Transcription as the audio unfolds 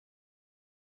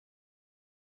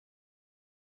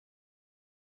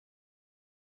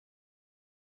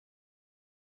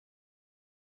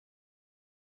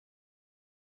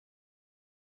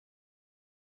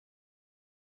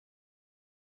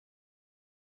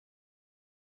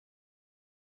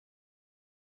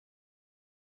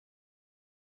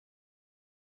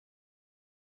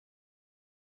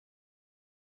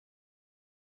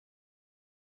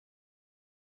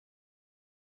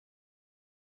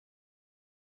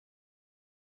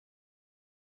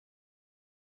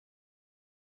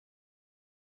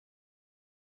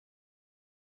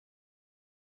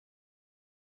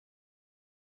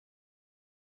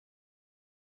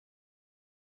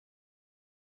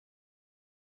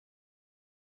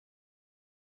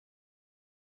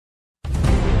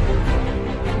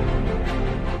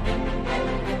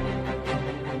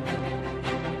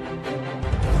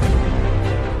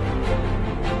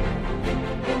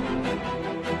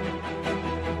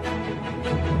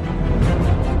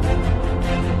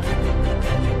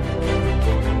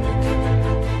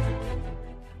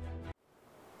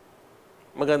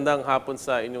Magandang hapon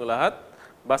sa inyong lahat.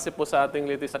 Base po sa ating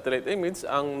latest satellite image,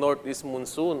 ang northeast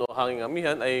monsoon o hanging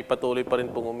amihan ay patuloy pa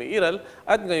rin pong umiiral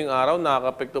at ngayong araw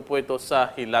nakakapekto po ito sa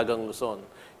Hilagang Luzon.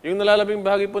 Yung nalalabing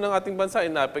bahagi po ng ating bansa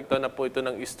ay naapektuhan na po ito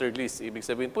ng easterlies. Ibig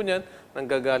sabihin po niyan,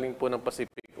 nanggagaling po ng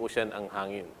Pacific Ocean ang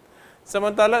hangin.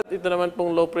 Samantala, ito naman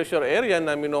pong low pressure area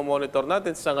na minomonitor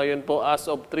natin sa ngayon po as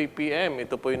of 3 p.m.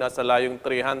 Ito po yung nasa layong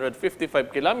 355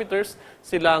 kilometers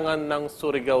silangan ng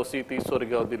Surigao City,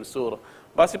 Surigao del Sur.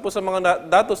 Base po sa mga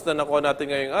datos na nakuha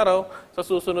natin ngayong araw, sa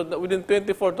susunod na within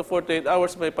 24 to 48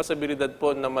 hours may posibilidad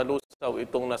po na malusaw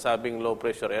itong nasabing low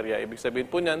pressure area. Ibig sabihin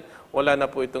po niyan, wala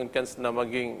na po itong chance na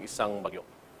maging isang bagyo.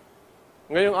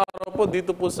 Ngayong araw po,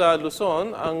 dito po sa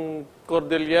Luzon, ang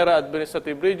Cordillera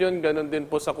Administrative Region, ganun din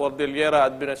po sa Cordillera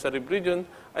Administrative Region,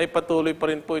 ay patuloy pa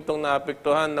rin po itong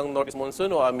naapektuhan ng northeast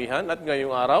monsoon o amihan at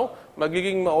ngayong araw,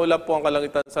 magiging maulap po ang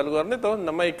kalangitan sa lugar nito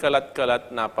na may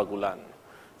kalat-kalat na pagulan.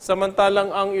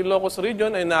 Samantalang ang Ilocos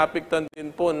Region ay naapektuhan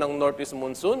din po ng northeast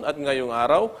monsoon at ngayong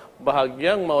araw,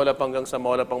 bahagyang maulap hanggang sa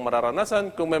maulap ang mararanasan.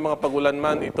 Kung may mga pagulan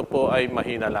man, ito po ay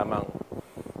mahina lamang.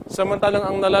 Samantalang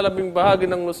ang nalalabing bahagi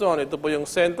ng Luzon, ito po yung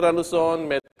Central Luzon,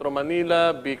 Metro Manila,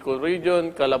 Bicol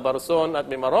Region, Calabarzon at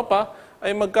Mimaropa,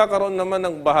 ay magkakaroon naman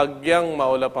ng bahagyang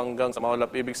maulap hanggang sa maulap.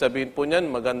 Ibig sabihin po niyan,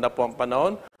 maganda po ang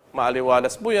panahon,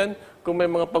 maaliwalas po yan. Kung may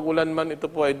mga pagulan man, ito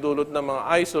po ay dulot ng mga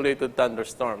isolated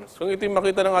thunderstorms. Kung ito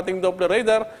makita ng ating Doppler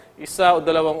radar, 1 o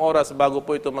 2 oras bago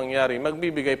po ito mangyari,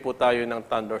 magbibigay po tayo ng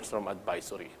thunderstorm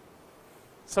advisory.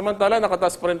 Samantala,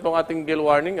 nakataas pa rin po ang ating gale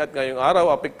warning at ngayong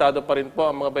araw, apektado pa rin po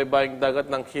ang mga baybaying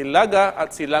dagat ng Hilaga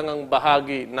at silangang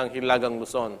bahagi ng Hilagang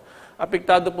Luzon.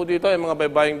 Apektado po dito ay mga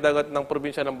baybaying dagat ng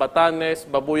probinsya ng Batanes,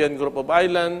 Babuyan Group of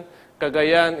Island,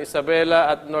 Cagayan,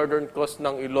 Isabela at northern coast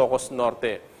ng Ilocos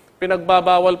Norte.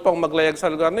 Pinagbabawal pong maglayag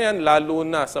sa lugar na yan, lalo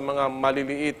na sa mga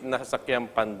maliliit na sasakyang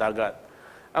pandagat.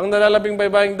 Ang nalalabing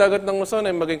baybaying dagat ng Luzon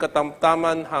ay maging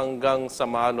katamtaman hanggang sa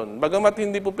Maalon. Bagamat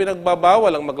hindi po pinagbabawal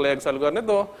ang maglayag sa lugar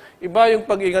nito, iba yung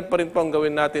pag-ingat pa rin po ang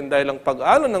gawin natin dahil ang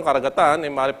pag-alon ng karagatan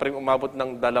ay maaari pa rin umabot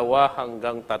ng 2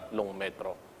 hanggang 3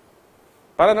 metro.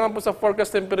 Para naman po sa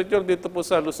forecast temperature dito po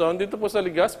sa Luzon, dito po sa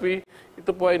Legazpi,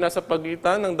 ito po ay nasa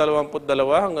pagitan ng 22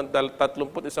 hanggang 31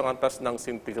 antas ng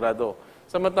sentigrado.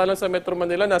 Samantalang sa Metro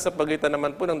Manila, nasa pagitan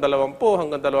naman po ng 20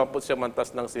 hanggang 29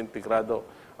 antas ng sentigrado.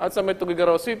 At sa Metro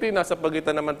Tuguegarao City, nasa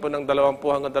pagitan naman po ng 20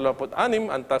 hanggang 26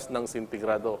 antas ng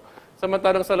sentigrado.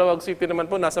 Samantalang sa Lawag City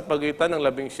naman po, nasa pagitan ng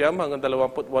 19 hanggang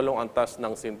 28 antas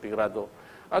ng sentigrado.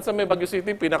 At sa Baguio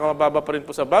City, pinakamababa pa rin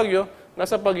po sa Baguio,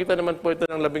 nasa pagitan naman po ito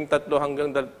ng 13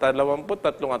 hanggang 23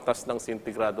 antas ng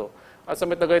sentigrado. At sa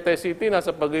Tagaytay City,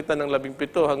 nasa pagitan ng 17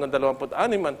 hanggang 26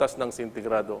 antas ng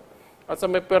sentigrado. At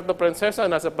sa Puerto Princesa,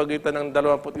 nasa pagitan ng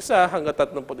 21 hanggang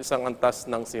 31 antas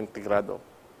ng sentigrado.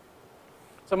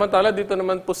 Samantala, dito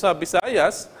naman po sa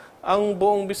Visayas, ang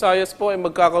buong Visayas po ay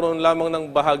magkakaroon lamang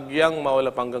ng bahagyang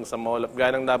maulap hanggang sa maulap.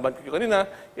 Gaya ng nabanggit ko kanina,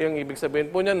 yung ibig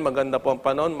sabihin po niyan, maganda po ang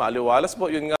panahon, maaliwalas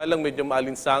po. Yun nga lang, medyo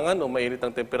maalinsangan o mainit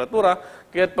ang temperatura.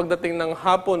 Kaya pagdating ng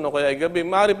hapon o kaya gabi,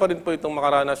 maaari pa rin po itong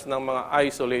makaranas ng mga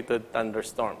isolated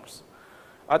thunderstorms.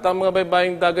 At ang mga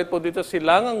baybaying dagat po dito,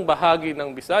 silangang bahagi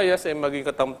ng Visayas ay maging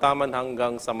katamtaman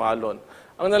hanggang sa Maalon.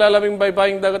 Ang nalalabing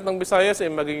baybaying dagat ng Visayas ay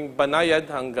maging banayad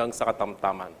hanggang sa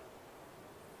katamtaman.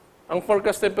 Ang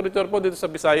forecast temperature po dito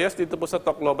sa Visayas, dito po sa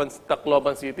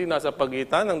Tacloban City, nasa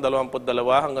pagitan ng 22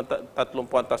 hanggang 30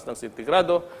 antas ng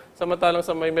sentigrado. Samantalang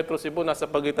sa may Metro Cebu, nasa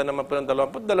pagitan naman po ng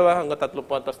 22 hanggang 30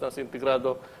 antas ng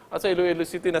sentigrado. At sa Iloilo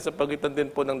City, nasa pagitan din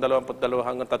po ng 22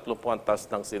 hanggang 30 antas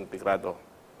ng sentigrado.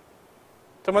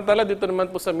 Samantala, dito naman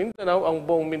po sa Mindanao, ang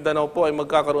buong Mindanao po ay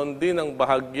magkakaroon din ng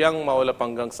bahagyang maulap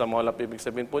hanggang sa maulap. Ibig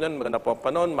sabihin po niyan, maganda po ang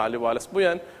panahon, maaliwalas po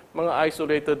yan. Mga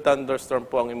isolated thunderstorm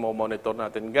po ang imo-monitor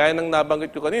natin. Gaya ng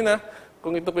nabanggit ko kanina,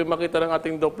 kung ito po makita ng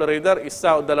ating Doppler radar, 1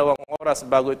 o 2 oras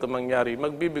bago ito mangyari,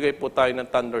 magbibigay po tayo ng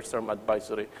thunderstorm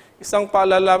advisory. Isang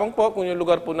paalala lamang po, kung yung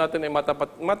lugar po natin ay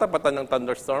matapatan ng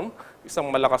thunderstorm, isang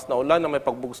malakas na ulan na may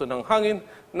pagbugso ng hangin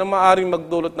na maaaring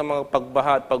magdulot ng mga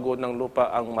pagbaha at pagguho ng lupa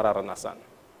ang mararanasan.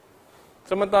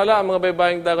 Samantala, ang mga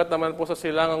baybaying dagat naman po sa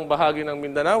silangang bahagi ng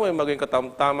Mindanao ay maging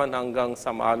katamtaman hanggang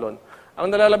sa Maalon. Ang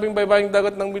nalalabing baybaying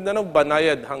dagat ng Mindanao,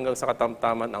 banayad hanggang sa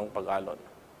katamtaman ang pag-alon.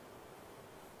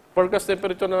 Forecast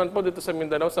temperature naman po dito sa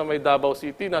Mindanao, sa may Davao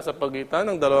City, nasa pagitan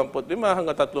ng 25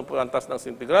 hanggang 30 antas ng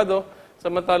sentigrado.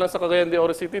 Samantalang sa Cagayan de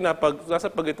Oro City, nasa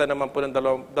pagitan naman po ng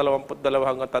 22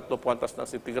 hanggang 30 antas ng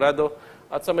sentigrado.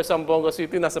 At sa may Zamboanga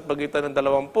City, nasa pagitan ng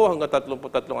 20 hanggang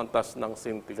 33 antas ng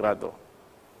sentigrado.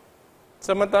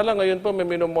 Samantala, ngayon po may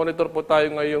minomonitor po tayo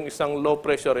ngayong isang low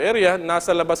pressure area.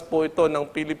 Nasa labas po ito ng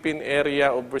Philippine Area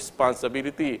of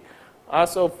Responsibility.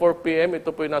 As of 4 p.m.,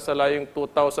 ito po yung nasa layong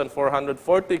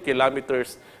 2,440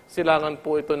 kilometers. Silangan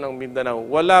po ito ng Mindanao.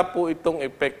 Wala po itong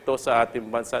epekto sa ating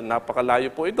bansa.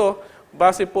 Napakalayo po ito.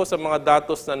 Base po sa mga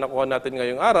datos na nakuha natin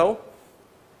ngayong araw,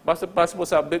 base po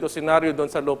sa update o scenario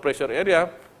doon sa low pressure area,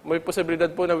 may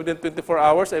posibilidad po na within 24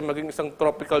 hours ay maging isang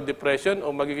tropical depression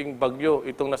o magiging bagyo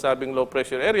itong nasabing low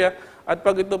pressure area. At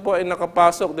pag ito po ay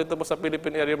nakapasok dito po sa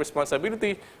Philippine Area of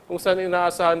Responsibility, kung saan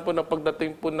inaasahan po na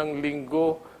pagdating po ng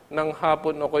linggo, ng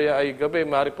hapon o kaya ay gabi,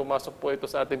 maaari pumasok po ito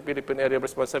sa ating Philippine Area of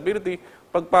Responsibility.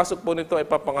 Pagpasok po nito ay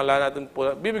papangalanan natin po,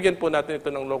 bibigyan po natin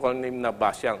ito ng local name na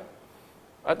Basyang.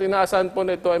 At inaasahan po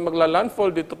na ito ay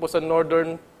magla-landfall dito po sa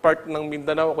northern part ng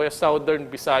Mindanao o kaya southern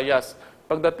Visayas.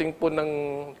 Pagdating po ng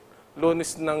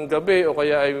Lunes ng gabi o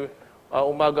kaya ay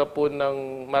umaga po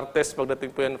ng Martes,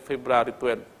 pagdating po yan February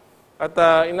 12. At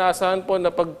inaasahan po na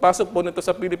pagpasok po nito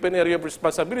sa Philippine Area of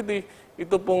Responsibility,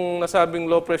 ito pong nasabing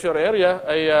low pressure area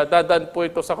ay dadaan po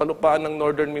ito sa kalupaan ng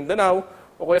northern Mindanao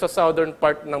o kaya sa southern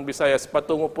part ng Visayas.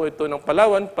 Patungo po ito ng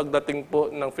Palawan pagdating po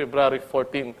ng February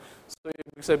 14. So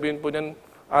ibig sabihin po niyan,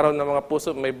 araw ng mga puso,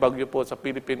 may bagyo po sa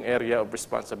Philippine Area of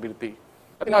Responsibility.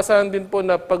 At inaasahan din po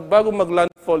na pagbago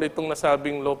mag-landfall itong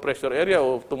nasabing low pressure area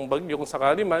o itong bagyo kung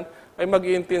sakali man, ay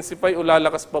mag-intensify o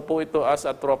lalakas pa po ito as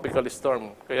a tropical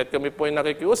storm. Kaya kami po ay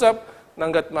nakikiusap na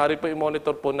hanggat maaari po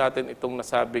i-monitor po natin itong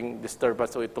nasabing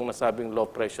disturbance o itong nasabing low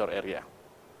pressure area.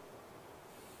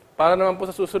 Para naman po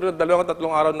sa susunod na 2 at 3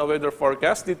 araw na weather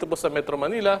forecast dito po sa Metro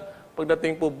Manila,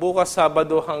 pagdating po bukas,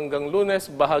 Sabado hanggang Lunes,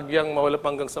 bahagyang mawalap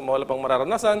hanggang sa mawalap ang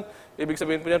mararanasan. Ibig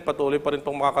sabihin po yan, patuloy pa rin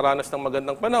pong makakaranas ng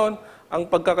magandang panahon. Ang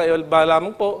pagkakaiba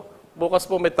lamang po, bukas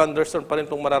po may thunderstorm pa rin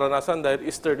pong mararanasan dahil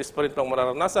easterlies pa rin pong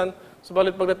mararanasan.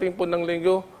 Subalit pagdating po ng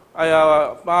linggo, ay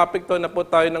maapekto na po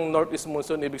tayo ng northeast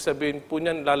monsoon. Ibig sabihin po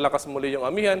niyan, lalakas muli yung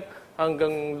amihan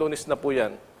hanggang Lunes na po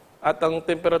yan. At ang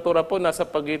temperatura po nasa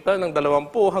pagitan ng 20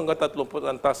 hanggang 30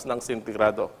 antas ng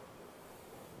sentigrado.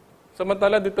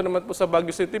 Samantala, dito naman po sa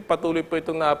Baguio City, patuloy po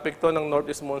itong naapekto ng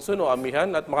northeast monsoon o amihan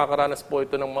at makakaranas po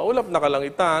ito ng maulap na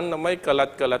kalangitan na may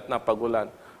kalat-kalat na pagulan.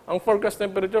 Ang forecast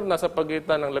temperature nasa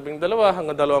pagitan ng 12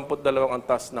 hanggang 22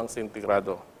 antas ng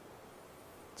sentigrado.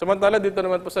 Samantala, dito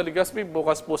naman po sa Legazpi,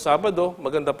 bukas po Sabado,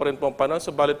 maganda pa rin po ang panahon.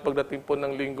 Subalit pagdating po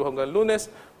ng Linggo hanggang Lunes,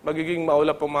 magiging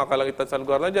maulap po mga kalangitan sa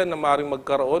lugar na dyan na maaaring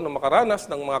magkaroon o makaranas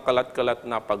ng mga kalat-kalat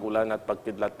na pagulan at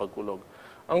pagkidlat pagkulog.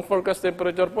 Ang forecast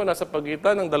temperature po nasa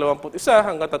pagitan ng 21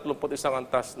 hanggang 31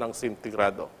 antas ng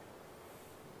sentigrado.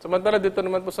 Samantala, dito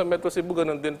naman po sa Metro Cebu,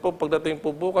 ganun din po. Pagdating po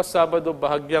bukas Sabado,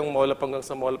 bahagyang maulap hanggang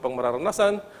sa maulap ang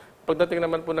mararanasan. Pagdating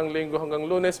naman po ng Linggo hanggang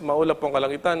Lunes, maulap pong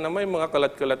kalangitan na may mga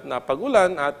kalat-kalat na pagulan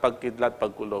at pagkidlat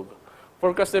pagkulog.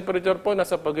 Forecast temperature po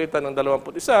nasa pagitan ng 21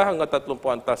 hanggang 30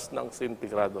 antas ng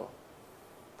sentigrado.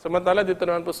 Samantala, dito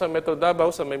naman po sa Metro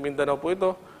Davao, sa may Mindanao po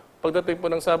ito, pagdating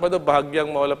po ng Sabado, bahagyang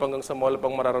maulap hanggang sa maulap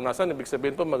ang mararanasan. Ibig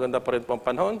sabihin po, maganda pa rin po ang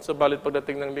panahon. Subalit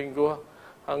pagdating ng Linggo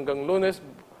hanggang Lunes,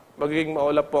 magiging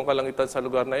maulap po ang kalangitan sa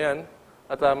lugar na yan.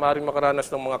 At maaaring makaranas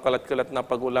ng mga kalat-kalat na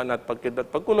pagulan at pagkidlat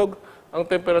pagkulog. Ang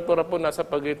temperatura po nasa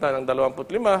pagitan ng 25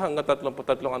 hanggang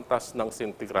 33 antas ng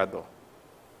sentigrado.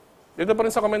 Dito pa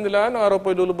rin sa Kamandilaan, ang araw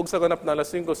po ay lulubog sa ganap na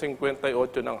alas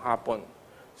 5:58 ng hapon.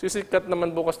 Sisikat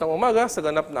naman bukas ng umaga sa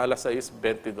ganap na alas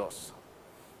 6:22.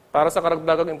 Para sa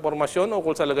karagdagang impormasyon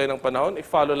ukol sa lagay ng panahon,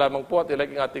 i-follow lamang po at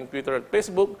i-like ang ating Twitter at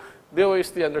Facebook,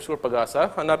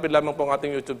 DOST_PAGASA. Hanapin lamang po ang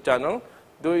ating YouTube channel,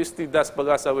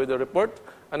 DOST-PAGASA Weather Report,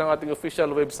 ang ating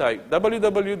official website,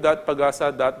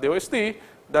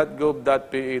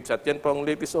 www.pagasa.dost.gov.ph. At yan po ang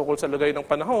latest ukol sa lagay ng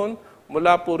panahon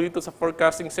mula po rito sa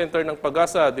Forecasting Center ng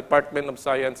Pagasa, Department of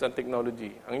Science and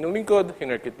Technology. Ang inyong lingkod,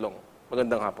 Quitlong.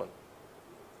 Magandang hapon.